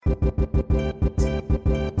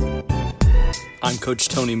I'm Coach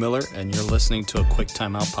Tony Miller, and you're listening to a Quick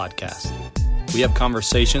Timeout podcast. We have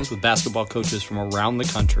conversations with basketball coaches from around the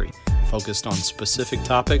country, focused on specific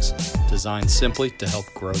topics designed simply to help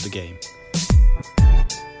grow the game.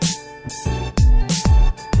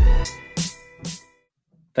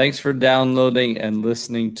 Thanks for downloading and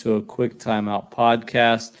listening to a Quick Timeout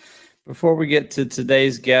podcast. Before we get to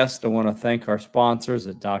today's guest, I want to thank our sponsors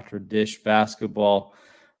at Dr. Dish Basketball.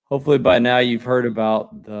 Hopefully by now you've heard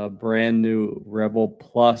about the brand new Rebel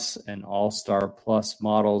Plus and All-Star Plus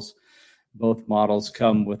models. Both models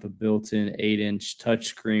come with a built-in 8-inch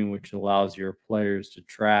touchscreen, which allows your players to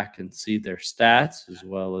track and see their stats, as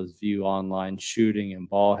well as view online shooting and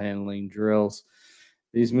ball handling drills.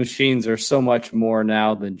 These machines are so much more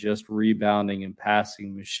now than just rebounding and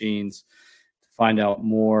passing machines. To find out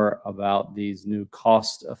more about these new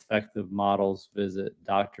cost-effective models, visit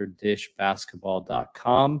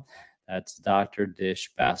drdishbasketball.com. That's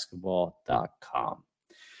drdishbasketball.com.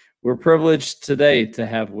 We're privileged today to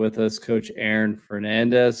have with us Coach Aaron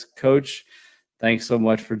Fernandez. Coach, thanks so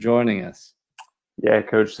much for joining us. Yeah,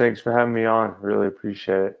 Coach, thanks for having me on. Really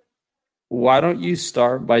appreciate it. Why don't you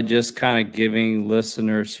start by just kind of giving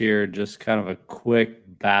listeners here just kind of a quick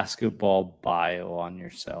basketball bio on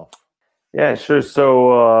yourself? Yeah, sure.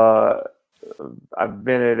 So I've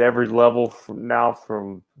been at every level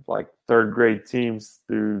from like third grade teams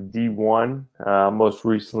through D1. Most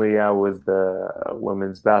recently, I was the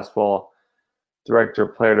women's basketball director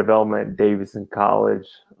of player development at Davidson College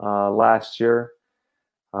last year.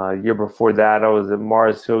 Year before that, I was at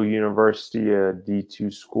Mars Hill University, a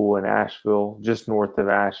D2 school in Asheville, just north of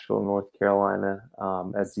Asheville, North Carolina,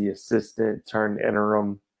 as the assistant turned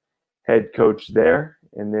interim head coach there.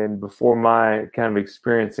 And then before my kind of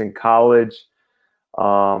experience in college,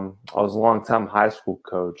 I was a longtime high school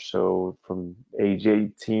coach. So from age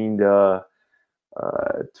 18 to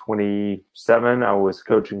 27, I was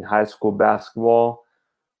coaching high school basketball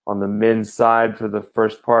on the men's side for the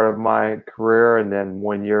first part of my career, and then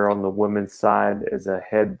 1 year on the women's side as a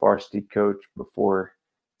head varsity coach before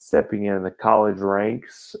stepping in the college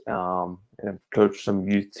ranks. And I've coached some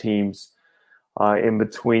youth teams in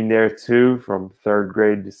between there too, from third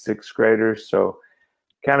grade to sixth graders. So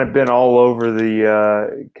kind of been all over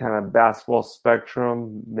the kind of basketball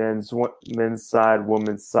spectrum, men's side,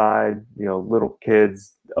 women's side, little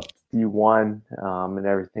kids up to D1 and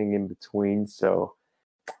everything in between. So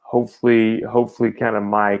hopefully kind of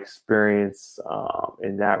my experience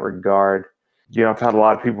in that regard. I've had a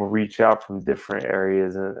lot of people reach out from different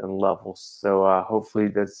areas and levels. So hopefully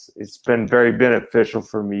it's been very beneficial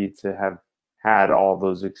for me to have had all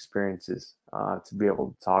those experiences to be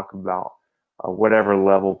able to talk about whatever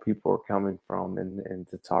level people are coming from and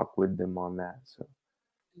to talk with them on that. So.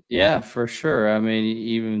 Yeah, for sure. I mean,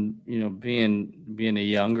 even, being a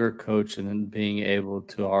younger coach and then being able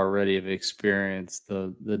to already have experienced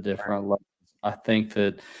the different levels, I think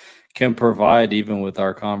that can provide, even with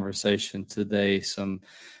our conversation today, some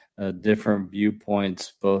different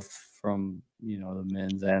viewpoints, both from, the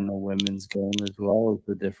men's and the women's game, as well as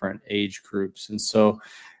the different age groups. And so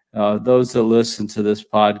those that listen to this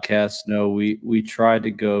podcast know we try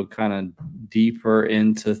to go kind of deeper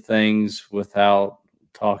into things without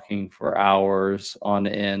talking for hours on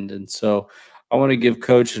end. And so I want to give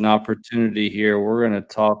Coach an opportunity here. We're going to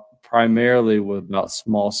talk primarily about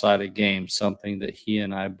small-sided games, something that he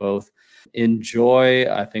and I both enjoy.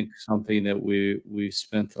 I think something that we've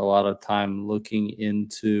spent a lot of time looking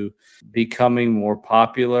into becoming more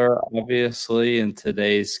popular, obviously, in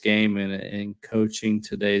today's game and coaching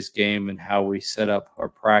today's game and how we set up our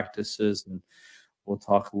practices. And we'll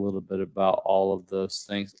talk a little bit about all of those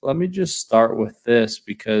things. Let me just start with this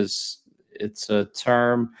because it's a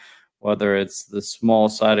term, whether it's the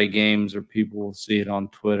small-sided games or people will see it on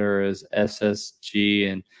Twitter as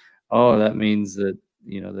SSG. And, that means that,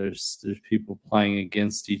 there's people playing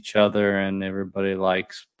against each other and everybody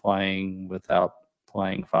likes playing without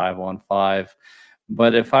playing 5-on-5.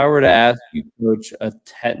 But if I were to ask you, Coach, a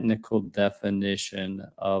technical definition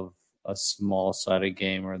of a small-sided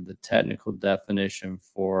game or the technical definition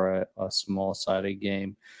for a small-sided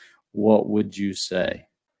game, what would you say?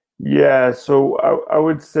 Yeah, so I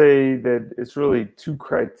would say that it's really two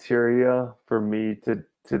criteria for me to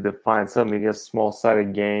define something as a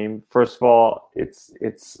small-sided game. First of all, it's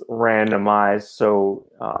randomized. So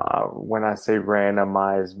when I say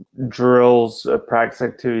randomized, drills, practice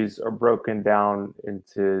activities are broken down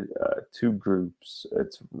into two groups.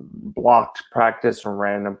 It's blocked practice and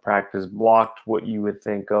random practice. Blocked, what you would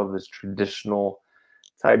think of as traditional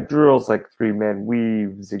type drills like 3-man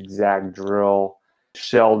weave, zigzag drill,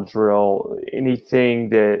 shell drill, anything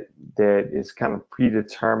that is kind of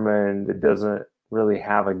predetermined, that doesn't really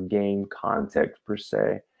have a game context per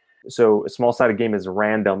se. So a small-sided game is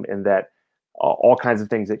random in that all kinds of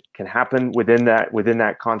things that can happen within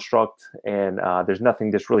that construct, and there's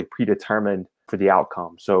nothing that's really predetermined for the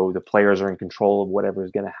outcome. So the players are in control of whatever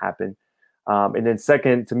is going to happen. And then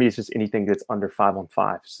second, to me, it's just anything that's under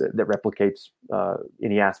 5-on-5 so that replicates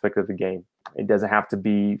any aspect of the game. It doesn't have to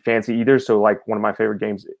be fancy either. So like one of my favorite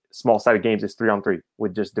games, small-sided games, is 3-on-3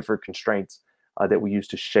 with just different constraints that we use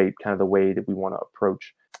to shape kind of the way that we want to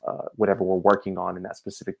approach whatever we're working on in that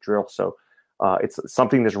specific drill. So it's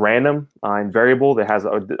something that's random and variable that has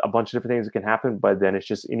a bunch of different things that can happen, but then it's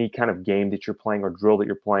just any kind of game that you're playing or drill that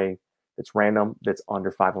you're playing that's random, that's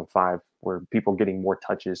under 5-on-5, where people are getting more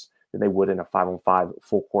touches than they would in a 5-on-5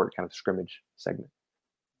 full court kind of scrimmage segment.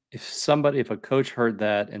 If a coach heard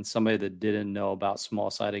that and somebody that didn't know about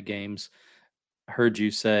small-sided games heard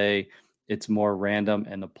you say it's more random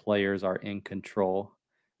and the players are in control,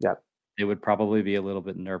 Yeah, they would probably be a little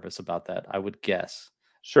bit nervous about that, I would guess.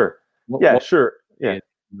 sure. What Sure. Yeah. in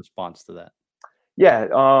response to that? Yeah,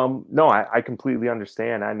 no, I completely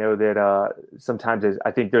understand. I know that sometimes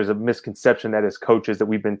I think there's a misconception that as coaches that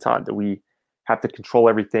we've been taught that we have to control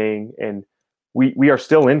everything, and we are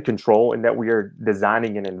still in control, and that we are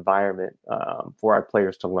designing an environment for our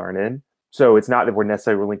players to learn in. So it's not that we're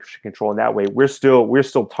necessarily relinquishing control in that way. We're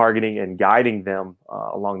still targeting and guiding them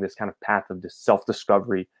along this kind of path of this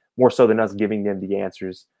self-discovery, more so than us giving them the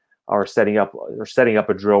answers or setting up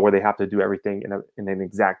a drill where they have to do everything in an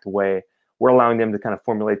exact way. We're allowing them to kind of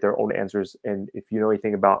formulate their own answers. And if you know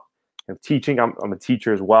anything about teaching, I'm a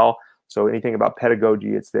teacher as well. So anything about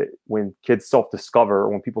pedagogy, it's that when kids self-discover, or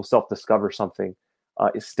when people self-discover something,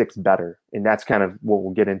 it sticks better. And that's kind of what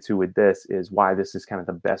we'll get into with this, is why this is kind of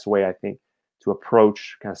the best way, I think, to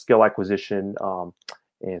approach kind of skill acquisition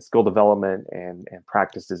and skill development and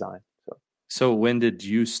practice design. So when did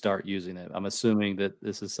you start using it? I'm assuming that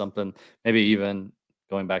this is something, maybe even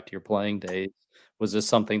going back to your playing days, was this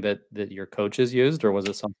something that your coaches used, or was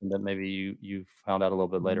it something that maybe you found out a little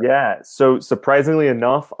bit later? Yeah. So surprisingly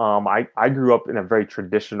enough, I grew up in a very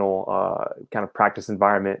traditional kind of practice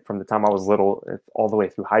environment from the time I was little all the way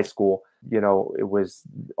through high school. You know, it was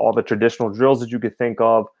all the traditional drills that you could think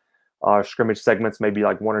of. Scrimmage segments, maybe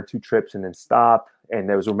like 1 or 2 trips and then stop. And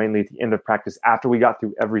those were mainly at the end of practice after we got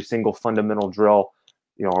through every single fundamental drill,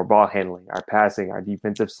 you know, our ball handling, our passing, our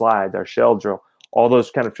defensive slides, our shell drill, all those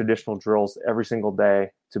kind of traditional drills every single day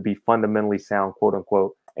to be fundamentally sound, quote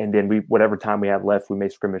unquote. And then whatever time we had left, we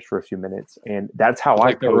made scrimmage for a few minutes. And that's how I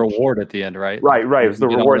like the coach. reward at the end, right? Right. It was the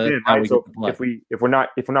reward at the end, right? So if we're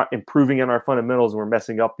not improving in our fundamentals and we're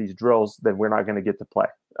messing up these drills, then we're not going to get to play.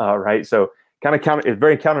 Right. So it's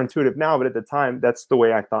very counterintuitive now, but at the time, that's the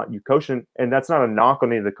way I thought you coach. And that's not a knock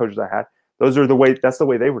on any of the coaches I had. That's the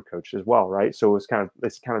way they were coached as well, right? So it's kind of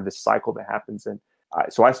this cycle that happens. And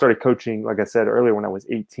so I started coaching, like I said earlier, when I was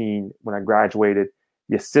 18. When I graduated,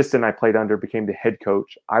 the assistant I played under became the head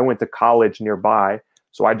coach. I went to college nearby,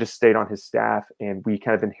 so I just stayed on his staff, and we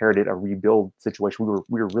kind of inherited a rebuild situation.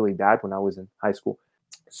 We were really bad when I was in high school,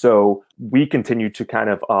 so we continued to kind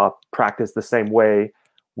of practice the same way.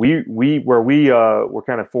 We're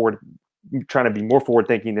kind of trying to be more forward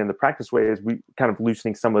thinking than the practice way, is we kind of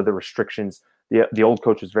loosening some of the restrictions. The old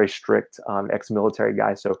coach was very strict, ex-military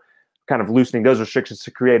guy, so kind of loosening those restrictions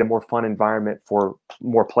to create a more fun environment for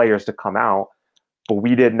more players to come out. But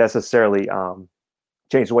we didn't necessarily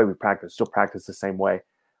change the way we practice, still practice the same way.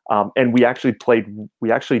 And we actually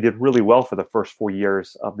did really well for the first 4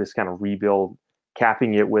 years of this kind of rebuild,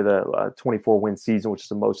 capping it with a 24-win season, which is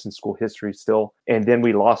the most in school history still. And then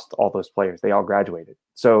we lost all those players. They all graduated.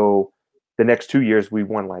 So the next 2 years, we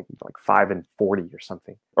won like 5-40 or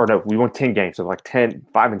something. Or no, we won 10 games. So like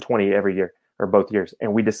 5-20 every year, or both years.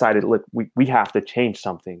 And we decided, look, we have to change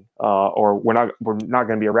something, or we're not going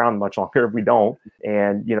to be around much longer if we don't.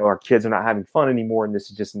 And, you know, our kids are not having fun anymore, and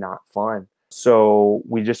this is just not fun. So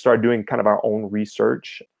we just started doing kind of our own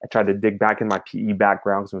research. I tried to dig back in my PE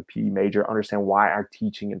background, because I'm a PE major, understand why our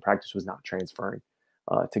teaching and practice was not transferring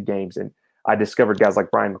to games. And I discovered guys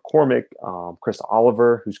like Brian McCormick, Chris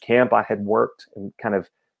Oliver, whose camp I had worked and kind of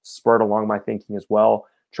spurred along my thinking as well.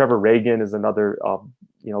 Trevor Reagan is another,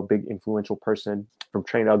 big influential person from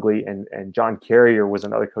Train Ugly, and John Carrier was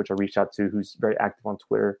another coach I reached out to, who's very active on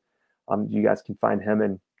Twitter. You guys can find him,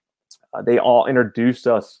 and they all introduced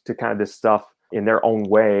us to kind of this stuff in their own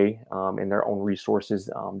way, in their own resources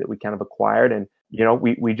that we kind of acquired. And, you know,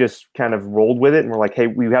 we just kind of rolled with it, and we're like, hey,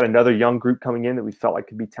 we had another young group coming in that we felt like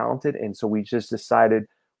could be talented. And so we just decided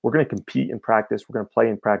we're going to compete in practice. We're going to play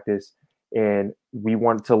in practice. And we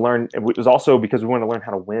wanted to learn. It was also because we wanted to learn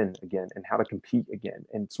how to win again and how to compete again.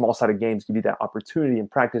 And small-sided games give you that opportunity in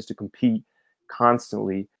practice to compete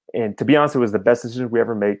constantly. And to be honest, it was the best decision we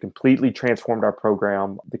ever made. Completely transformed our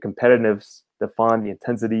program, the competitiveness, the fun, the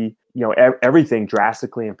intensity, everything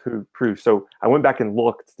drastically improved. So I went back and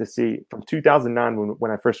looked to see from 2009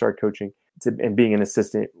 when I first started coaching and being an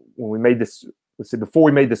assistant. When we made this, let's say before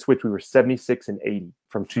we made the switch, we were 76 and 80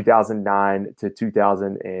 from 2009 to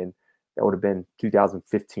 2000, and that would have been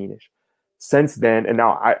 2015ish. Since then, and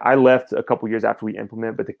now I left a couple years after we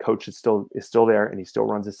implemented, but the coach is still there, and he still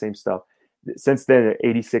runs the same stuff. Since then,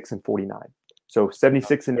 86 and 49. So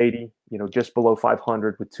 76 and 80, just below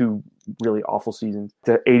 500 with two really awful seasons,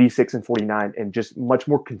 to 86 and 49, and just much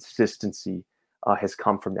more consistency has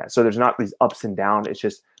come from that. So there's not these ups and downs. It's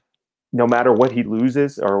just no matter what he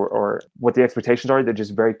loses or what the expectations are, they're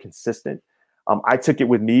just very consistent. I took it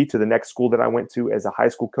with me to the next school that I went to as a high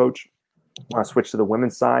school coach when I switched to the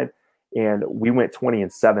women's side, and we went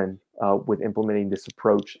 20-7 with implementing this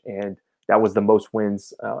approach, and that was the most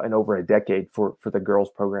wins in over a decade for the girls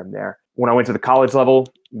program there. When I went to the college level,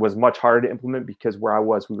 it was much harder to implement because where I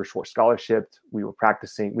was, we were short scholarshiped. We were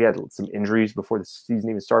practicing. We had some injuries before the season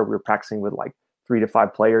even started. We were practicing with like 3 to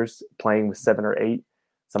 5 players, playing with 7 or 8,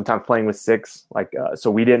 sometimes playing with 6.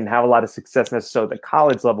 So we didn't have a lot of success necessarily at the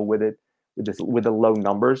college level with it, with the low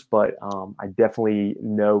numbers. But I definitely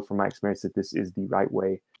know from my experience that this is the right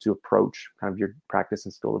way to approach kind of your practice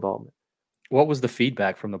and skill development. What was the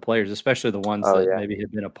feedback from the players, especially the ones that maybe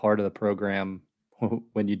had been a part of the program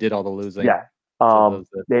when you did all the losing? Yeah,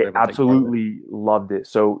 they absolutely loved it.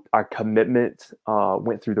 So our commitment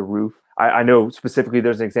went through the roof. I know specifically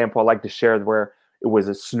there's an example I like to share where it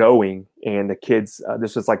was snowing and the kids,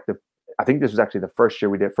 this was like I think this was actually the first year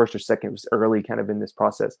we did, first or second, it was early kind of in this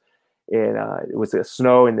process. And it was a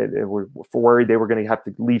snow, and they were worried they were going to have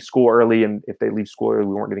to leave school early. And if they leave school early,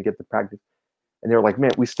 we weren't going to get the practice. And they were like, man,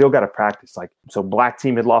 we still got to practice. So black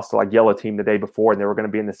team had lost to yellow team the day before, and they were going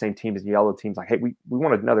to be in the same team as the yellow team's like, hey, we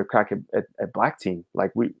want another crack at black team.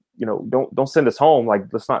 Don't send us home. We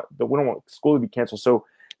don't want school to be canceled. So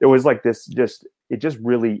there was it just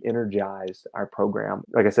really energized our program.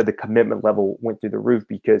 Like I said, the commitment level went through the roof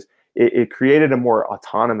because it created a more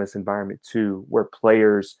autonomous environment too, where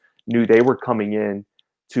players knew they were coming in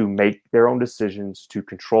to make their own decisions, to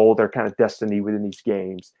control their kind of destiny within these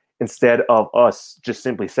games, instead of us just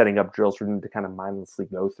simply setting up drills for them to kind of mindlessly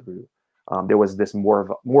go through. There was this more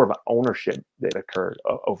of an ownership that occurred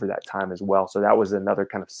over that time as well. So that was another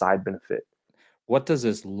kind of side benefit. What does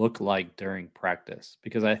this look like during practice?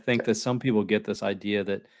 Because I think that some people get this idea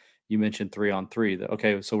that you mentioned 3-on-3, that,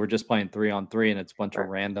 okay, so we're just playing 3-on-3 and it's a bunch of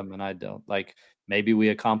random, and I don't maybe we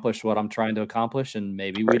accomplished what I'm trying to accomplish and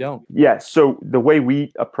maybe we don't. Yeah. So the way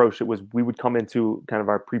we approached it was we would come into kind of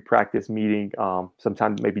our pre-practice meeting,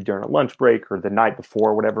 sometime maybe during a lunch break or the night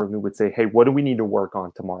before, whatever, and we would say, hey, what do we need to work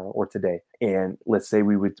on tomorrow or today? And let's say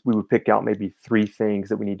we would pick out maybe 3 things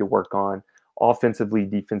that we need to work on offensively,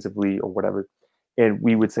 defensively, or whatever. And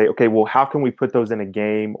we would say, okay, well, how can we put those in a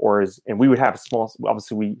game? And we would have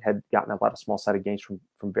obviously we had gotten a lot of small-sided games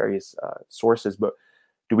from various sources, but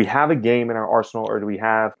do we have a game in our arsenal, or do we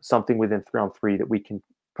have something within 3-on-3 that we can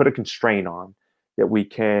put a constraint on, that we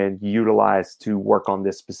can utilize to work on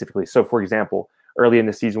this specifically? So, for example, early in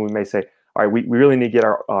the season, we may say, all right, we really need to get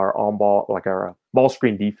our on ball, our ball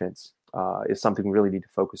screen defense is something we really need to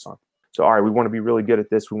focus on. So, all right, we want to be really good at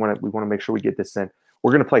this. We want to make sure we get this in.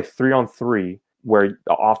 We're going to play 3-on-3 where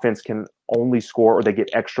the offense can only score, or they get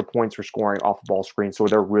extra points for scoring off the ball screen. So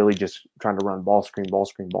they're really just trying to run ball screen, ball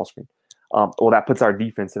screen, ball screen. Well, that puts our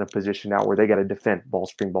defense in a position now where they got to defend ball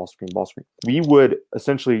screen, ball screen, ball screen. We would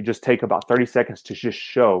essentially just take about 30 seconds to just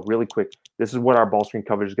show really quick, this is what our ball screen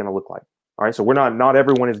coverage is going to look like. All right. So not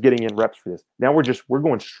everyone is getting in reps for this. Now we're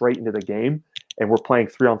going straight into the game, and we're playing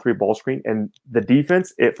 3-on-3 ball screen. And the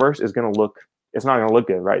defense at first it's not going to look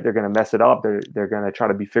good, right? They're going to mess it up. They're going to try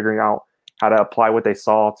to be figuring out how to apply what they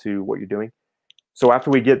saw to what you're doing. So after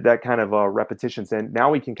we get that kind of repetitions in, now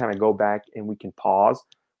we can kind of go back and we can pause.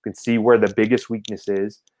 We can see where the biggest weakness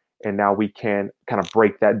is, and now we can kind of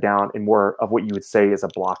break that down in more of what you would say is a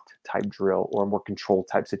blocked type drill or a more controlled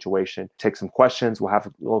type situation. Take some questions. We'll have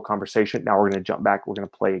a little conversation. Now we're going to jump back. We're going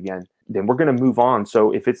to play again. Then we're going to move on.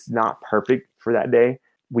 So if it's not perfect for that day,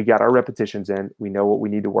 we got our repetitions in. We know what we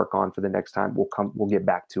need to work on for the next time. We'll get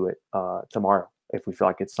back to it tomorrow if we feel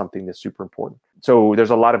like it's something that's super important. So there's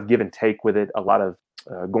a lot of give and take with it, a lot of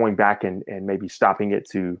going back and maybe stopping it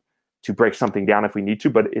to break something down if we need to,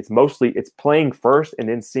 but it's playing first and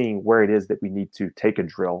then seeing where it is that we need to take a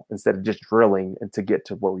drill instead of just drilling and to get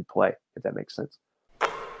to where we play, if that makes sense.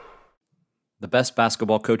 The best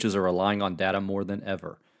basketball coaches are relying on data more than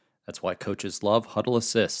ever. That's why coaches love Huddle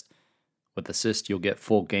Assist. With Assist, you'll get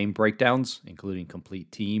full game breakdowns, including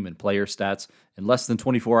complete team and player stats, in less than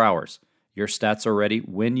 24 hours. Your stats are ready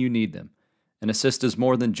when you need them. And Assist is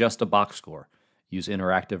more than just a box score. Use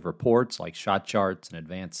interactive reports like shot charts and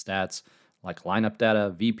advanced stats like lineup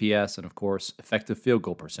data, VPS, and of course, effective field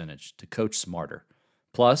goal percentage to coach smarter.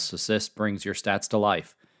 Plus, Assist brings your stats to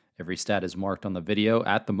life. Every stat is marked on the video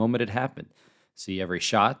at the moment it happened. See every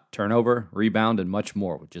shot, turnover, rebound, and much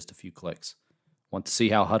more with just a few clicks. Want to see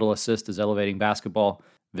how Huddle Assist is elevating basketball?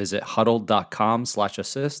 Visit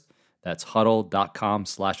huddle.com/assist. That's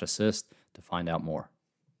huddle.com/assist to find out more.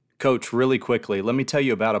 Coach, really quickly, let me tell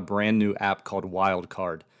you about a brand new app called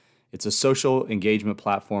Wildcard. It's a social engagement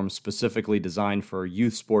platform specifically designed for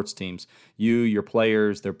youth sports teams. You, your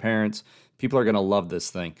players, their parents, people are going to love this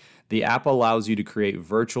thing. The app allows you to create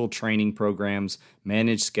virtual training programs,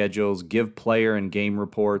 manage schedules, give player and game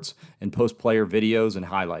reports, and post player videos and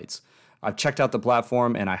highlights. I've checked out the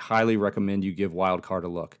platform and I highly recommend you give Wildcard a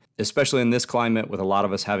look. Especially in this climate with a lot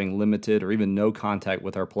of us having limited or even no contact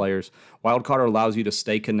with our players, Wildcard allows you to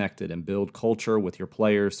stay connected and build culture with your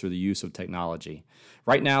players through the use of technology.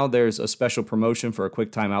 Right now, there's a special promotion for a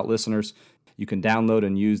Quick Timeout listeners. You can download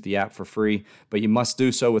and use the app for free, but you must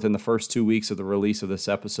do so within the first 2 weeks of the release of this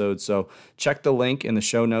episode. So check the link in the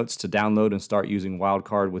show notes to download and start using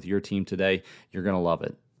Wildcard with your team today. You're going to love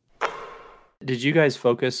it. Did you guys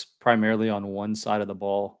focus primarily on one side of the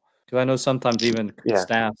ball? Because I know sometimes even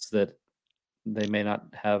staffs that they may not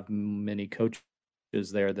have many coaches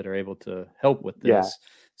there that are able to help with this. Yeah.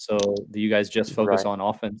 So do you guys just focus on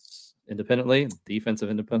offense independently, defensive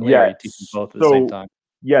independently, or are you teaching both at the same time?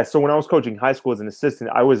 Yeah, so when I was coaching high school as an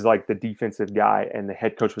assistant, I was like the defensive guy and the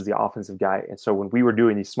head coach was the offensive guy. And so when we were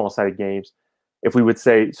doing these small-sided games, if we would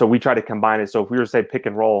say, so we try to combine it. So if we were to say pick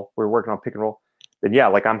and roll, we're working on pick and roll, then yeah,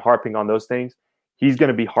 like I'm harping on those things. He's going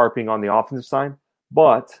to be harping on the offensive side.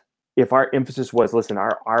 But if our emphasis was, listen,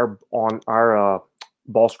 our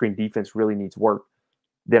ball screen defense really needs work,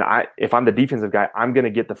 then if I'm the defensive guy, I'm going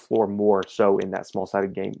to get the floor more so in that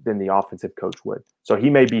small-sided game than the offensive coach would. So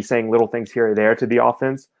he may be saying little things here or there to the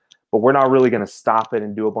offense, but we're not really going to stop it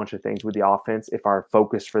and do a bunch of things with the offense if our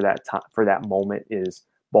focus for that time, for that moment is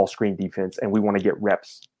ball screen defense, and we want to get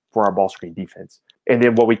reps for our ball screen defense. And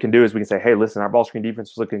then what we can do is we can say, hey, listen, our ball screen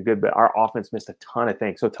defense was looking good, but our offense missed a ton of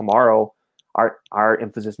things. So tomorrow, our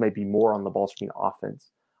emphasis may be more on the ball screen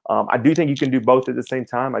offense. I do think you can do both at the same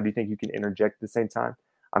time. I do think you can interject at the same time.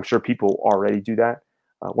 I'm sure people already do that.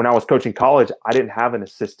 When I was coaching college, I didn't have an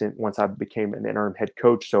assistant once I became an interim head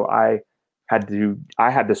coach. So I had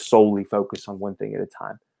to solely focus on one thing at a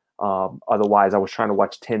time. Otherwise, I was trying to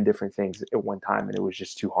watch 10 different things at one time, and it was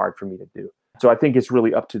just too hard for me to do. So I think it's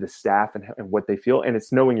really up to the staff and what they feel, and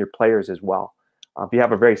it's knowing your players as well. If you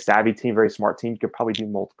have a very savvy team, very smart team, you could probably do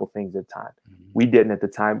multiple things at a time. Mm-hmm. We didn't at the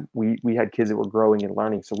time. We had kids that were growing and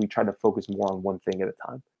learning, so we tried to focus more on one thing at a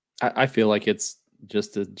time. I feel like it's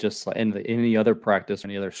just like any other practice,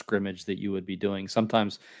 any other scrimmage that you would be doing.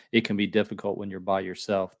 Sometimes it can be difficult when you're by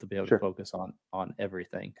yourself to be able to focus on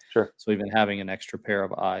everything. Sure. So even having an extra pair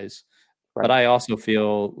of eyes. Right. But I also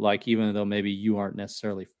feel like even though maybe you aren't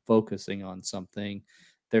necessarily focusing on something,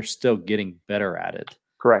 they're still getting better at it.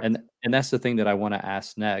 Correct. And that's the thing that I want to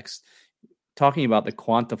ask next. Talking about the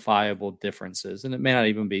quantifiable differences, and it may not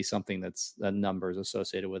even be something that's numbers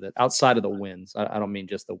associated with it outside of the wins. I don't mean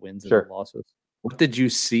just the wins and the losses. What did you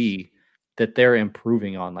see that they're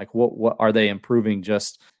improving on? Like what are they improving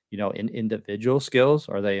just, in individual skills?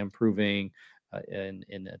 Are they improving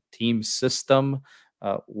in a team system?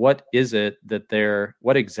 What is it that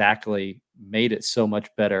what exactly made it so much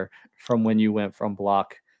better from when you went from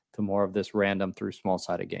block to more of this random through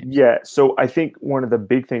small-sided games? Yeah, so I think one of the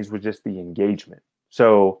big things was just the engagement.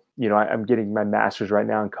 So, I'm getting my master's right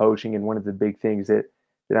now in coaching, and one of the big things that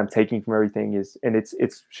I'm taking from everything is, and it's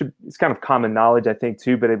kind of common knowledge, I think,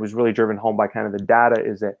 too, but it was really driven home by kind of the data,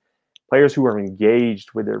 is that players who are engaged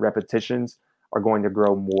with their repetitions are going to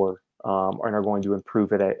grow more and are going to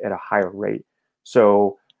improve at a higher rate.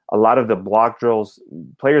 So a lot of the block drills,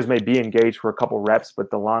 players may be engaged for a couple reps, but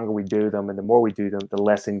the longer we do them and the more we do them, the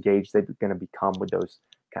less engaged they're going to become with those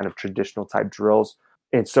kind of traditional type drills.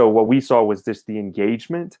 And so what we saw was just the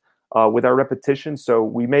engagement with our repetitions. So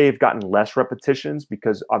we may have gotten less repetitions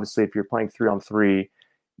because obviously if you're playing 3-on-3,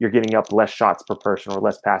 you're getting up less shots per person or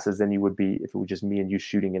less passes than you would be if it was just me and you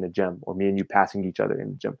shooting in a gym or me and you passing each other in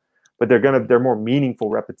the gym. But they're more meaningful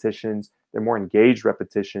repetitions. They're more engaged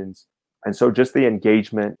repetitions. And so just the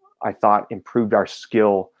engagement, I thought, improved our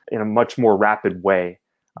skill in a much more rapid way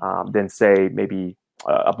than, say, maybe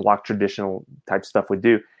a block traditional type stuff would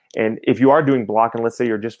do. And if you are doing block, and let's say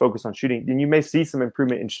you're just focused on shooting, then you may see some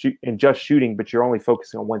improvement in just shooting, but you're only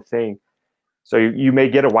focusing on one thing. So you may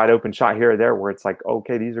get a wide open shot here or there where it's like,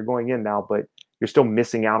 okay, these are going in now, but you're still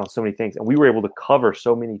missing out on so many things. And we were able to cover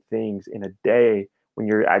so many things in a day when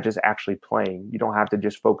you're just actually playing. You don't have to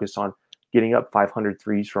just focus on getting up 500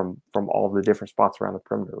 threes from all the different spots around the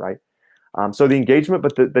perimeter, right? So the engagement,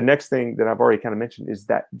 but the next thing that I've already kind of mentioned is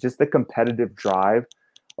that just the competitive drive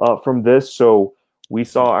from this. So we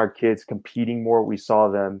saw our kids competing more. We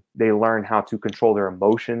saw they learn how to control their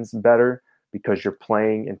emotions better because you're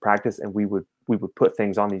playing in practice, and we would put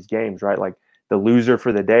things on these games, right? Like the loser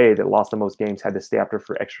for the day that lost the most games had to stay after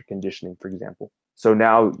for extra conditioning, for example. So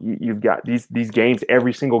now you've got these games,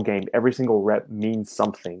 every single game, every single rep means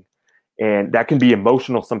something. And that can be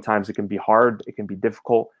emotional. Sometimes it can be hard. It can be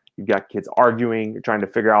difficult. You've got kids arguing, you're trying to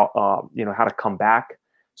figure out, how to come back.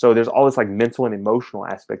 So there's all this like mental and emotional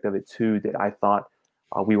aspect of it too that I thought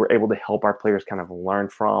we were able to help our players kind of learn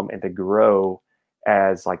from and to grow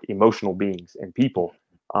as like emotional beings and people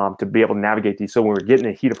to be able to navigate these. So when we're getting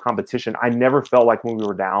in the heat of competition, I never felt like when we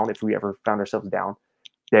were down, if we ever found ourselves down,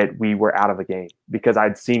 that we were out of the game, because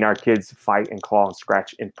I'd seen our kids fight and claw and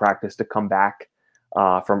scratch in practice to come back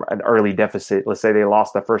from an early deficit. Let's say they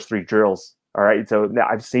lost the first 3 drills. All right. So now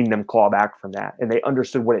I've seen them claw back from that, and they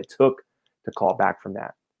understood what it took to claw back from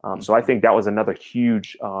that. So I think that was another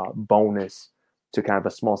huge bonus to kind of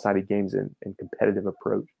a small-sided games and competitive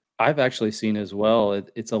approach. I've actually seen as well,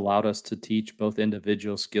 it's allowed us to teach both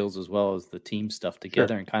individual skills as well as the team stuff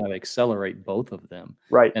together and kind of accelerate both of them.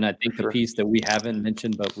 Right. And I think the piece that we haven't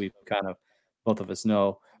mentioned, but we've kind of, both of us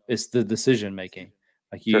know, is the decision making.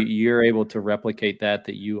 Like you're able to replicate that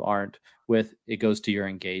you aren't with, it goes to your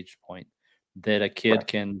engaged point, that a kid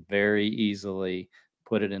can very easily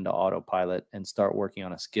put it into autopilot and start working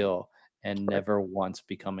on a skill and never once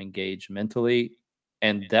become engaged mentally.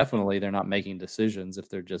 And definitely they're not making decisions if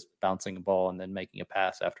they're just bouncing a ball and then making a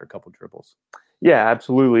pass after a couple dribbles. Yeah,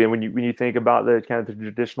 absolutely. And when you think about the kind of the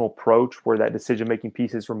traditional approach where that decision-making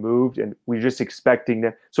piece is removed and we're just expecting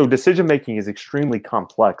that. So decision-making is extremely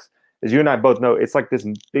complex. As you and I both know, it's like this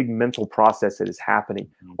big mental process that is happening.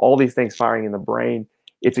 All these things firing in the brain.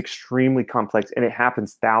 It's extremely complex, and it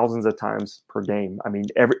happens thousands of times per game. I mean,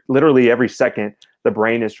 literally every second, the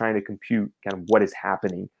brain is trying to compute kind of what is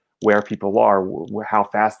happening, where people are, how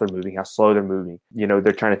fast they're moving, how slow they're moving.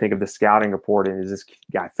 They're trying to think of the scouting report, and is this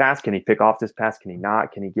guy fast? Can he pick off this pass? Can he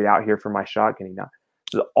not? Can he get out here for my shot? Can he not?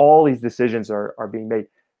 So all these decisions are being made.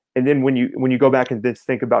 And then when you go back and just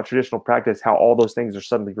think about traditional practice, how all those things are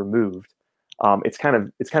suddenly removed, it's kind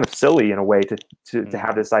of silly in a way to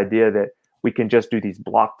have this idea that we can just do these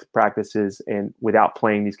blocked practices and without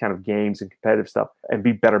playing these kind of games and competitive stuff and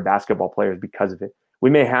be better basketball players because of it. We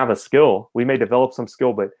may have a skill, we may develop some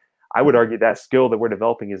skill, but I would argue that skill that we're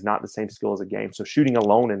developing is not the same skill as a game. So shooting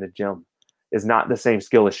alone in a gym is not the same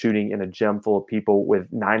skill as shooting in a gym full of people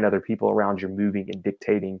with 9 other people around you moving and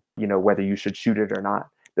dictating, whether you should shoot it or not.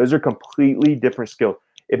 Those are completely different skills.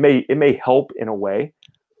 It may help in a way,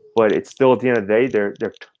 but it's still, at the end of the day,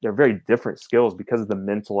 they're very different skills because of the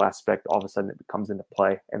mental aspect. All of a sudden it comes into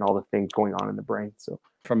play and all the things going on in the brain. So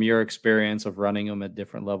from your experience of running them at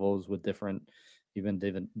different levels with different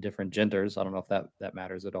genders, I don't know if that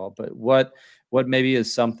matters at all, but what maybe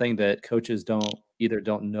is something that coaches don't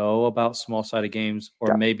know about small-sided games,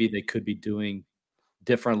 or maybe they could be doing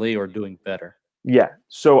differently or doing better? Yeah.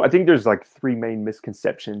 So I think there's like 3 main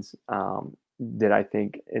misconceptions that I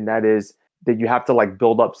think, and that is that you have to like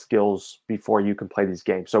build up skills before you can play these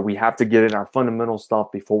games. So we have to get in our fundamental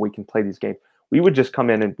stuff before we can play these games. We would just come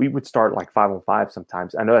in and we would start like 5-on-5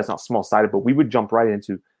 sometimes. I know that's not small-sided, but we would jump right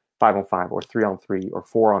into 5-on-5 or 3-on-3 or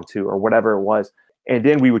 4-on-2 or whatever it was. And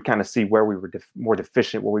then we would kind of see where we were more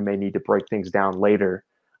deficient, where we may need to break things down later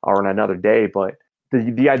or on another day. But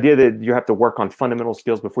the idea that you have to work on fundamental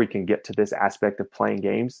skills before you can get to this aspect of playing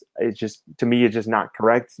games, it's just, to me, it's just not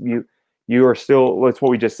correct. You are still, it's what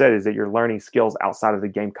we just said, is that you're learning skills outside of the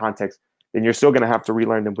game context, then you're still going to have to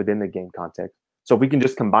relearn them within the game context. So if we can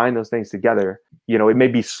just combine those things together, it may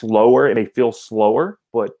be slower, it may feel slower,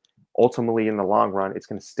 but ultimately in the long run, it's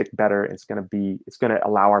going to stick better. It's going to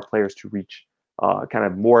allow our players to reach kind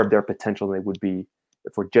of more of their potential than they would be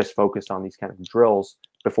if we're just focused on these kind of drills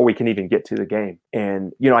before we can even get to the game.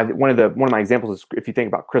 And one of my examples is, if you think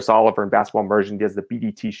about Chris Oliver in Basketball Immersion, does the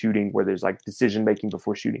BDT shooting where there's like decision making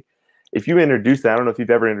before shooting. If you introduce that, I don't know if you've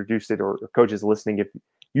ever introduced it, or coaches listening, if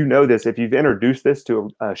you know this, if you've introduced this to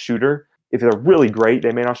a shooter, if they're really great,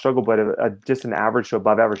 they may not struggle, but just an average to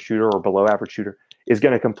above average shooter or below average shooter is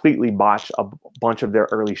going to completely botch a bunch of their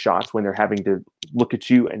early shots when they're having to look at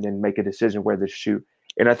you and then make a decision where to shoot.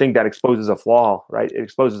 And I think that exposes a flaw, right? It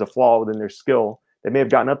exposes a flaw within their skill. They may have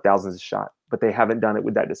gotten up thousands of shots, but they haven't done it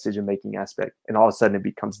with that decision-making aspect. And all of a sudden it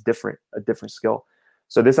becomes a different skill.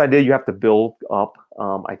 So this idea you have to build up,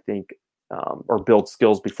 I think, or build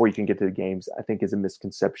skills before you can get to the games, I think is a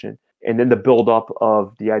misconception. And then the build up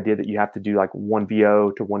of the idea that you have to do like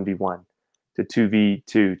 1v0 to 1v1 to 2v2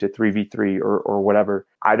 to 3v3 or whatever.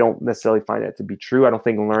 I don't necessarily find that to be true. I don't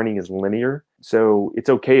think learning is linear. So it's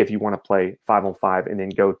okay if you want to play 5-on-5 and then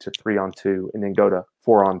go to 3-on-2 and then go to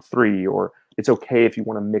 4-on-3, or it's okay if you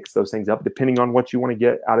want to mix those things up depending on what you want to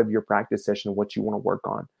get out of your practice session and what you want to work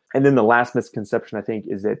on. And then the last misconception, I think,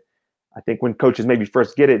 is that I think when coaches maybe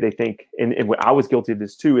first get it, they think, and what I was guilty of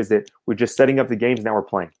this too, is that we're just setting up the games, now we're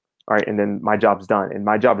playing. All right, and then my job's done. And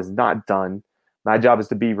my job is not done. My job is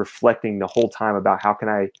to be reflecting the whole time about how can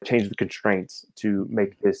I change the constraints to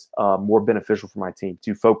make this more beneficial for my team,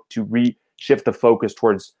 to shift the focus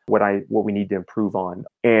towards what we need to improve on.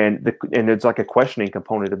 And there's like a questioning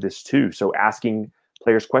component of this too. So asking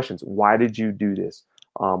players questions. Why did you do this?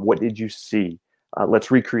 What did you see? Let's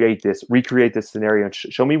recreate this scenario and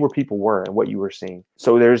show me where people were and what you were seeing.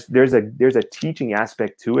 So there's a teaching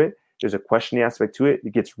aspect to it. There's a questioning aspect to it.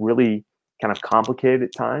 It gets really kind of complicated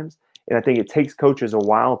at times. And I think it takes coaches a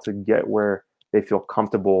while to get where they feel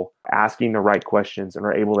comfortable asking the right questions and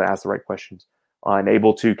are able to ask the right questions and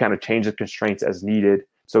able to kind of change the constraints as needed.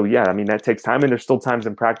 So yeah, I mean, that takes time. And there's still times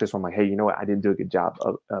in practice where I'm like, hey, you know what? I didn't do a good job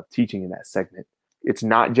of teaching in that segment. It's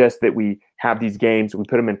not just that we have these games, we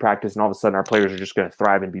put them in practice, and all of a sudden our players are just going to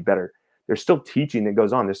thrive and be better. There's still teaching that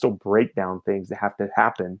goes on. There's still breakdown things that have to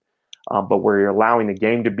happen, but where you're allowing the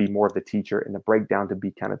game to be more of the teacher and the breakdown to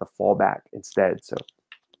be kind of the fallback instead. So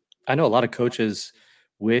I know a lot of coaches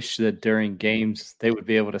wish that during games they would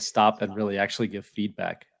be able to stop and really actually give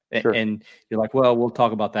feedback. Sure. And you're like, well, we'll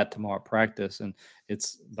talk about that tomorrow at practice. And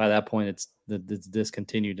it's by that point, it's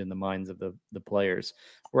discontinued in the minds of the players.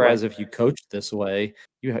 Whereas if you coach this way,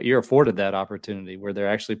 you're afforded that opportunity where they're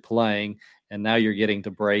actually playing, and now you're getting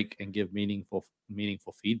to break and give meaningful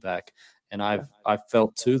feedback. And I've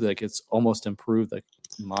felt too that it's almost improved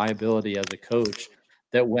my ability as a coach,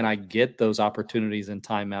 that when I get those opportunities and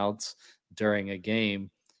timeouts during a game,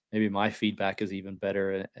 maybe my feedback is even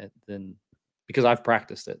better than because I've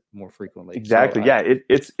practiced it more frequently. Exactly. So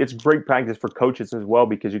it's great practice for coaches as well,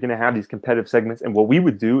 because you're going to have these competitive segments. And what we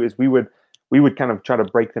would do is we would kind of try to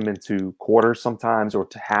break them into quarters sometimes or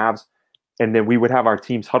to halves. And then we would have our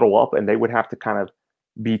teams huddle up and they would have to kind of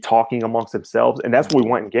be talking amongst themselves. And that's what we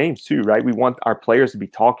want in games too, right? We want our players to be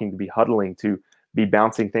talking, to be huddling, to be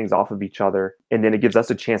bouncing things off of each other. And then it gives us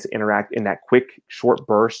a chance to interact in that quick, short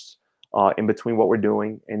bursts in between what we're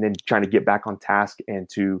doing, and then trying to get back on task and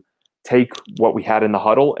to take what we had in the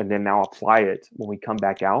huddle and then now apply it when we come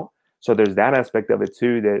back out. So there's that aspect of it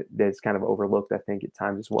too that's kind of overlooked, I think, at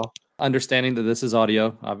times as well. Understanding that this is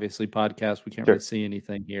audio, obviously podcast, we can't really see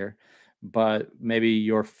anything here, but maybe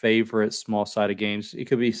your favorite small-sided games, it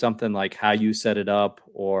could be something like how you set it up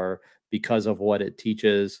or because of what it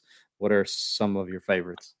teaches. What are some of your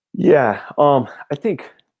favorites? Yeah, I think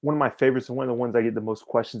one of my favorites and one of the ones I get the most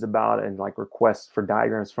questions about and like requests for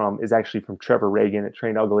diagrams from is actually from Trevor Reagan at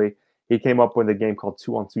Train Ugly. He came up with a game called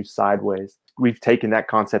 2-on-2 Sideways. We've taken that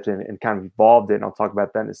concept and kind of evolved it, and I'll talk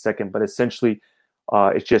about that in a second. But essentially,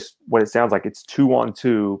 it's just what it sounds like. It's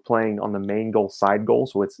 2-on-2 playing on the main goal, side goal.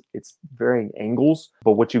 So it's varying angles.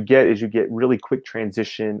 But what you get is you get really quick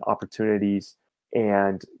transition opportunities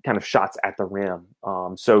and kind of shots at the rim.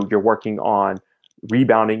 So you're working on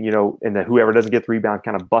rebounding, and then whoever doesn't get the rebound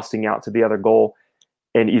kind of busting out to the other goal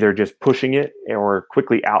and either just pushing it or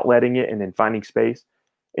quickly outletting it and then finding space.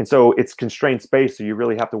 And so it's constrained space. So you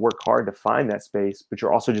really have to work hard to find that space, but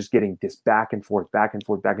you're also just getting this back and forth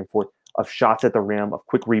of shots at the rim, of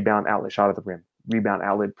quick rebound, outlet, shot at the rim, rebound,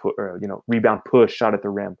 outlet, rebound, push, shot at the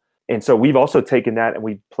rim. And so we've also taken that and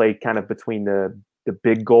we've played kind of between the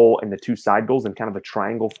big goal and the two side goals in kind of a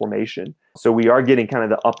triangle formation. So we are getting kind of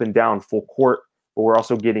the up and down full court, but we're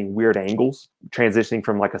also getting weird angles, transitioning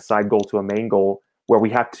from like a side goal to a main goal, where we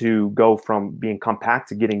have to go from being compact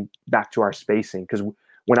to getting back to our spacing. Because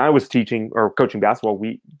when I was teaching or coaching basketball,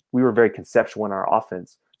 we were very conceptual in our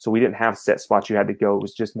offense. So we didn't have set spots you had to go. It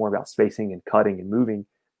was just more about spacing and cutting and moving.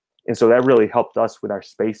 And so that really helped us with our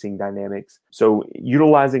spacing dynamics. So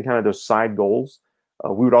utilizing kind of those side goals,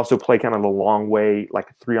 we would also play kind of the long way,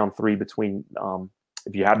 like a 3-on-3 between,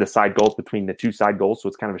 if you have the side goals between the two side goals, so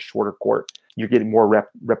it's kind of a shorter court, you're getting more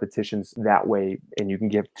repetitions that way, and you can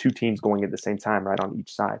get two teams going at the same time right on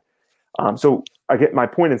each side. So I get my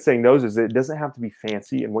point in saying those is that it doesn't have to be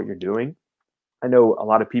fancy in what you're doing. I know a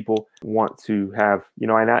lot of people want to have,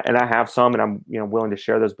 and I have some, and I'm, willing to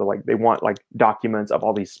share those, but like they want like documents of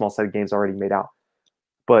all these small sided games already made out.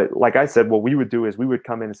 But like I said, what we would do is we would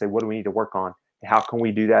come in and say, what do we need to work on? How can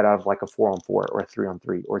we do that out of like a 4-on-4 or a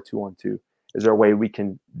 3-on-3 or a 2-on-2? Is there a way we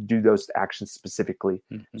can do those actions specifically?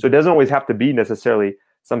 Mm-hmm. So it doesn't always have to be necessarily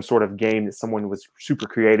some sort of game that someone was super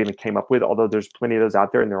creative and came up with, although there's plenty of those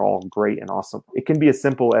out there and they're all great and awesome. It can be as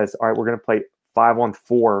simple as, all right, we're going to play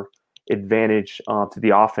 5-on-4 advantage to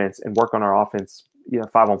the offense and work on our offense,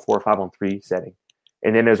 5-on-4, 5-on-3 setting.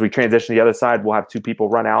 And then as we transition to the other side, we'll have 2 people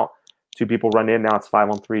run out, 2 people run in. Now it's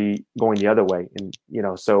 5-on-3 going the other way. And,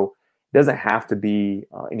 so it doesn't have to be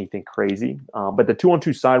anything crazy. But the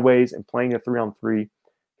 2-on-2 sideways and playing a 3-on-3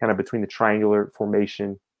 kind of between the triangular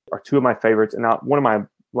formation are 2 of my favorites. And now one of my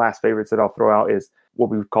last favorites that I'll throw out is what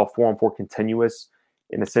we would call 4-on-4 continuous.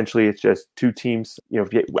 And essentially it's just 2 teams.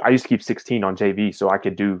 I used to keep 16 on JV, so I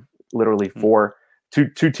could do literally 4,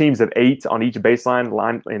 two teams of 8 on each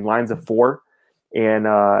baseline in lines of 4. And,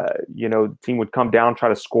 the team would come down, try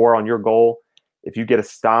to score on your goal. If you get a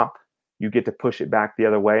stop, you get to push it back the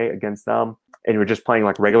other way against them. And you're just playing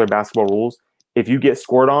like regular basketball rules. If you get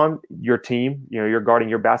scored on, your team, you're guarding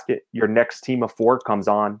your basket, your next team of 4 comes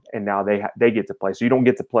on, and now they get to play. So you don't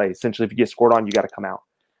get to play. Essentially, if you get scored on, you got to come out.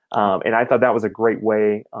 And I thought that was a great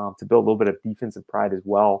way to build a little bit of defensive pride as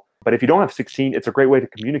well. But if you don't have 16, it's a great way to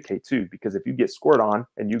communicate too, because if you get scored on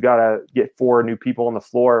and you got to get 4 new people on the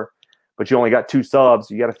floor, but you only got 2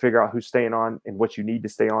 subs, you got to figure out who's staying on and what you need to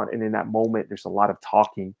stay on. And in that moment, there's a lot of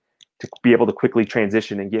talking to be able to quickly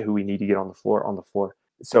transition and get who we need to get on the floor.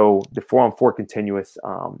 So the 4-on-4 continuous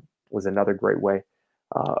was another great way.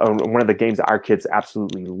 One of the games that our kids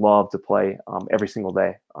absolutely love to play every single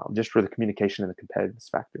day, just for the communication and the competitiveness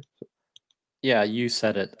factor. So. Yeah, you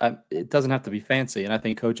said it. It doesn't have to be fancy, and I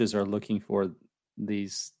think coaches are looking for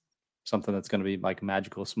something that's going to be like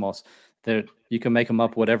magical, small. That you can make them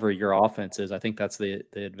up whatever your offense is. I think that's the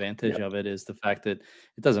advantage of it, is the fact that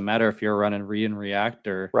it doesn't matter if you're running read and react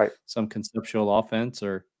or some conceptual offense,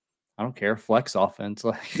 or I don't care, flex offense.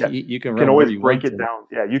 Like you can always break it down.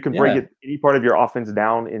 Yeah, you can break any part of your offense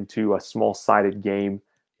down into a small-sided game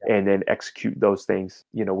and then execute those things,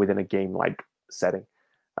 within a game-like setting.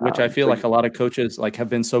 Which I feel like a lot of coaches have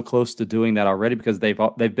been so close to doing that already, because they've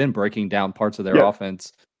been breaking down parts of their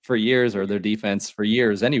offense for years, or their defense for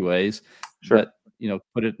years anyways. Sure. But,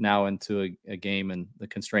 put it now into a game and the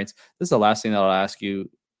constraints. This is the last thing that I'll ask you.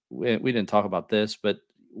 We didn't talk about this, but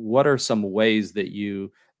what are some ways that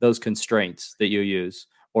those constraints that you use,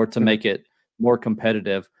 or to make it more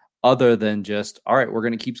competitive, other than just, all right, we're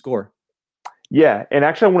going to keep score? Yeah. And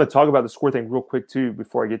actually I want to talk about the score thing real quick too,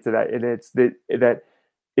 before I get to that. And it's that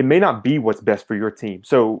it may not be what's best for your team.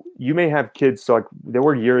 So you may have kids. So there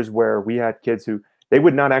were years where we had kids who, they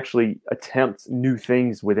would not actually attempt new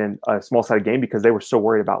things within a small-sided game because they were so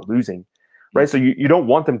worried about losing, right? So you don't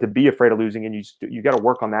want them to be afraid of losing, and you got to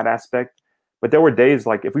work on that aspect. But there were days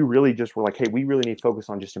like, if we really just were like, hey, we really need to focus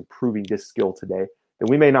on just improving this skill today, then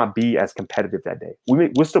we may not be as competitive that day.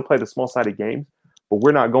 We'll still play the small-sided games, but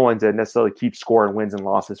we're not going to necessarily keep scoring wins and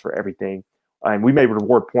losses for everything. And we may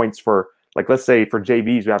reward points for, like, let's say for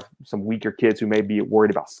JVs, we have some weaker kids who may be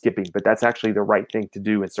worried about skipping, but that's actually the right thing to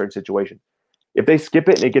do in certain situations. If they skip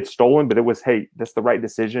it and it gets stolen, but it was, hey, that's the right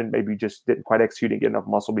decision, maybe you just didn't quite execute and get enough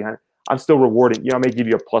muscle behind it, I'm still rewarding. I may give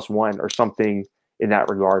you a +1 or something in that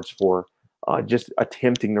regards for just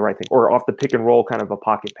attempting the right thing, or off the pick and roll, kind of a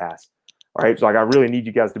pocket pass. All right, so I really need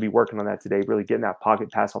you guys to be working on that today, really getting that pocket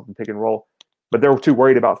pass off the pick and roll. But they're too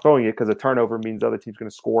worried about throwing it because a turnover means the other team's going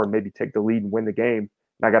to score and maybe take the lead and win the game.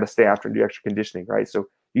 And I got to stay after and do extra conditioning, right? So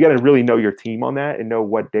you got to really know your team on that and know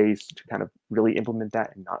what days to kind of really implement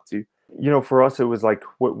that and not to. For us, it was like,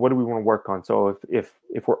 what do we want to work on? So if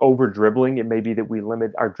we're over dribbling, it may be that we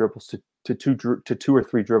limit our dribbles to 2 or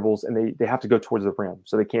 3 dribbles, and they have to go towards the rim,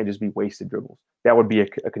 so they can't just be wasted dribbles. That would be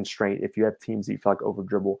a constraint if you have teams that you feel like over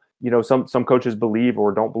dribble. Some coaches believe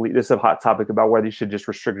or don't believe. This is a hot topic about whether you should just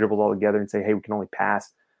restrict dribbles altogether and say, hey, we can only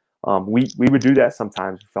pass. We would do that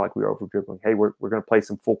sometimes. We felt like we were over dribbling. Hey, we're going to play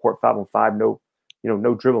some full court 5-on-5,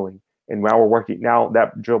 no dribbling. And now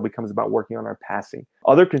that drill becomes about working on our passing.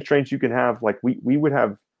 Other constraints you can have, like we would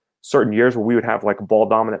have certain years where we would have like ball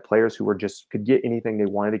dominant players who could get anything they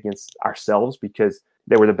wanted against ourselves because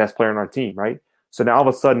they were the best player on our team, right? So now all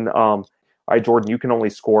of a sudden, all right, Jordan, you can only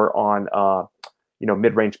score on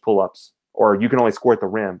mid-range pull-ups, or you can only score at the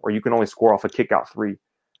rim, or you can only score off a kick-out 3.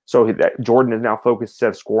 So Jordan is now focused, instead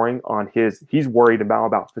of scoring, on he's worried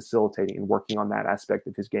about facilitating and working on that aspect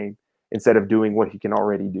of his game instead of doing what he can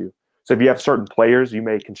already do. So if you have certain players, you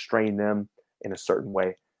may constrain them in a certain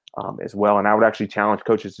way as well. And I would actually challenge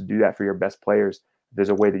coaches to do that for your best players. There's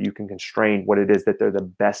a way that you can constrain what it is that they're the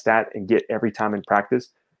best at and get every time in practice.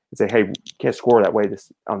 and say, hey, you can't score that way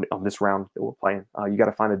on this round that we're playing. You got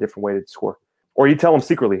to find a different way to score. Or you tell them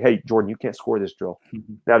secretly, hey, Jordan, you can't score this drill.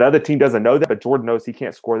 Now, the other team doesn't know that, but Jordan knows he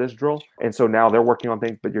can't score this drill. And so now they're working on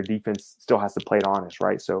things, but your defense still has to play it honest,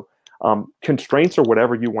 right? So constraints are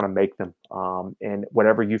whatever you want to make them, and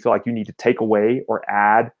whatever you feel like you need to take away or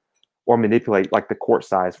add or manipulate, like the court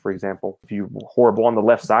size, for example. If you're horrible on the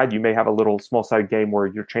left side, you may have a little small-sided game where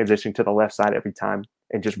you're transitioning to the left side every time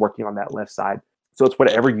and just working on that left side. So it's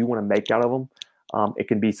whatever you want to make out of them. It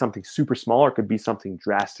can be something super small, or it could be something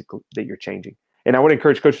drastic that you're changing. And I would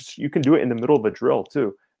encourage coaches, you can do it in the middle of a drill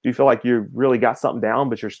too. If you feel like you really got something down,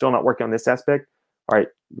 but you're still not working on this aspect, all right,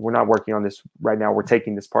 we're not working on this right now. We're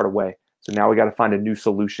taking this part away. So now we got to find a new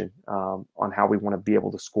solution on how we want to be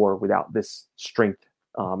able to score without this strength.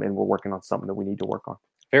 And we're working on something that we need to work on.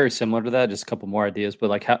 Very similar to that, just a couple more ideas, but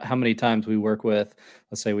like how many times we work with,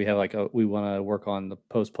 let's say we have we want to work on the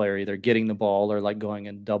post player either getting the ball or like going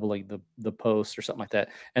and doubling the post or something like that,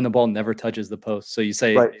 and the ball never touches the post. So you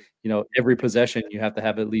say, right, every possession you have to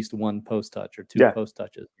have at least one post touch or two post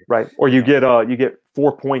touches. Right. Or you get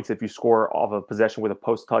 4 points if you score off a possession with a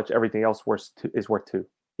post touch. Everything else is worth 2.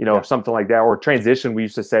 Or something like that. Or transition, we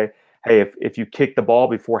used to say, hey, if you kick the ball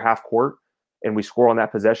before half court and we score on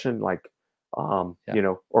that possession, or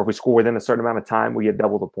if we score within a certain amount of time, we get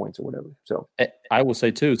double the points or whatever. So I will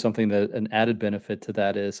say too, something that an added benefit to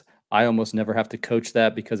that is I almost never have to coach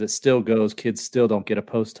that because it still goes. Kids still don't get a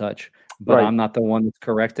post touch, but I'm not the one that's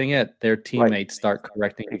correcting it. Their teammates start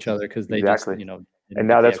correcting each other because they just. And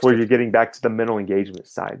now that's where you're getting back to the mental engagement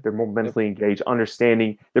side. They're more mentally engaged,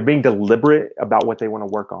 understanding. They're being deliberate about what they want to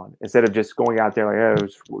work on instead of just going out there like,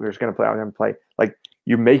 we're just going to play. I'm going to play. Like,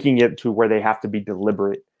 you're making it to where they have to be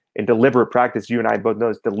deliberate. And deliberate practice, you and I both know,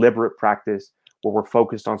 is deliberate practice where we're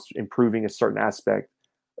focused on improving a certain aspect.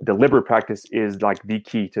 Deliberate practice is like the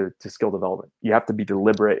key to skill development. You have to be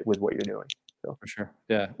deliberate with what you're doing. So. For sure.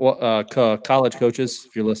 Yeah. Well, college coaches,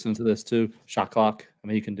 if you're listening to this too, shot clock. I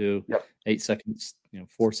mean, you can do 8 seconds,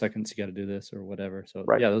 4 seconds. You got to do this or whatever. So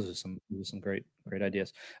those are some great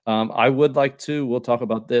ideas. I would like to, we'll talk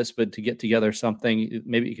about this, but to get together something,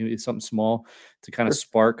 maybe it can be something small to kind of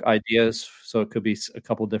spark ideas. So it could be a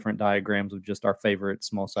couple different diagrams of just our favorite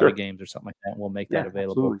small-sided games or something like that. We'll make that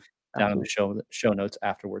available. Down in the show notes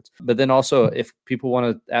afterwards. But then also, if people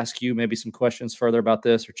want to ask you maybe some questions further about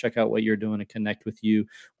this or check out what you're doing and connect with you,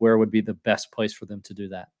 where would be the best place for them to do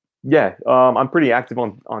that? Yeah, I'm pretty active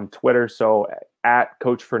on Twitter. So at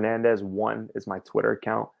Coach Fernandez 1 is my Twitter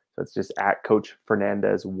account. So it's just at Coach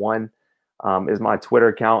Fernandez 1 is my Twitter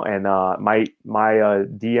account, and my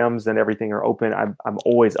DMs and everything are open. I'm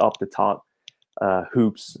always up to talk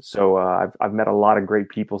hoops. So I've met a lot of great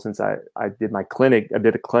people since I did my clinic. I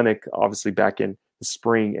did a clinic obviously back in the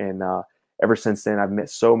spring, and ever since then I've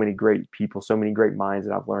met so many great people, so many great minds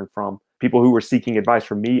that I've learned from. People who were seeking advice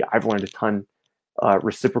from me, I've learned a ton.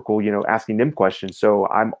 Reciprocal, asking them questions. So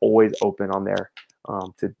I'm always open on there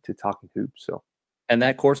to talking hoops. So, and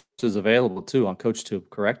that course is available too on CoachTube,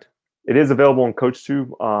 correct? It is available on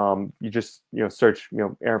CoachTube. You just search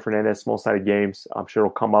Aaron Fernandez small-sided games. I'm sure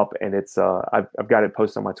it'll come up, and it's I've got it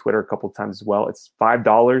posted on my Twitter a couple of times as well. It's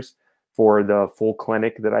 $5 for the full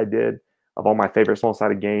clinic that I did of all my favorite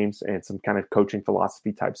small-sided games and some kind of coaching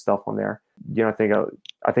philosophy type stuff on there. I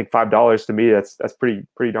think $5 to me that's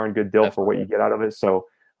pretty darn good deal for what you get out of it. So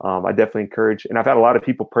I definitely encourage, and I've had a lot of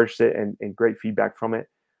people purchase it and great feedback from it.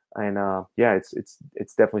 And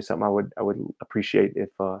it's definitely something I would appreciate if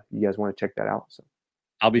you guys want to check that out. So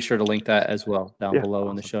I'll be sure to link that as well down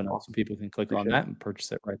below in the show notes, so people can click on that and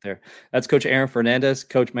purchase it right there. That's Coach Aaron Fernandez.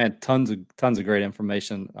 Coach, man, tons of great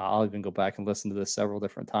information. I'll even go back and listen to this several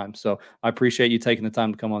different times. So I appreciate you taking the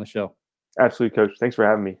time to come on the show. Absolutely, Coach. Thanks for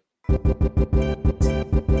having me.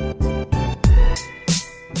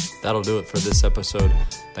 That'll do it for this episode.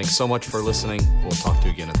 Thanks so much for listening. We'll talk to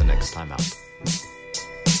you again at the next time out.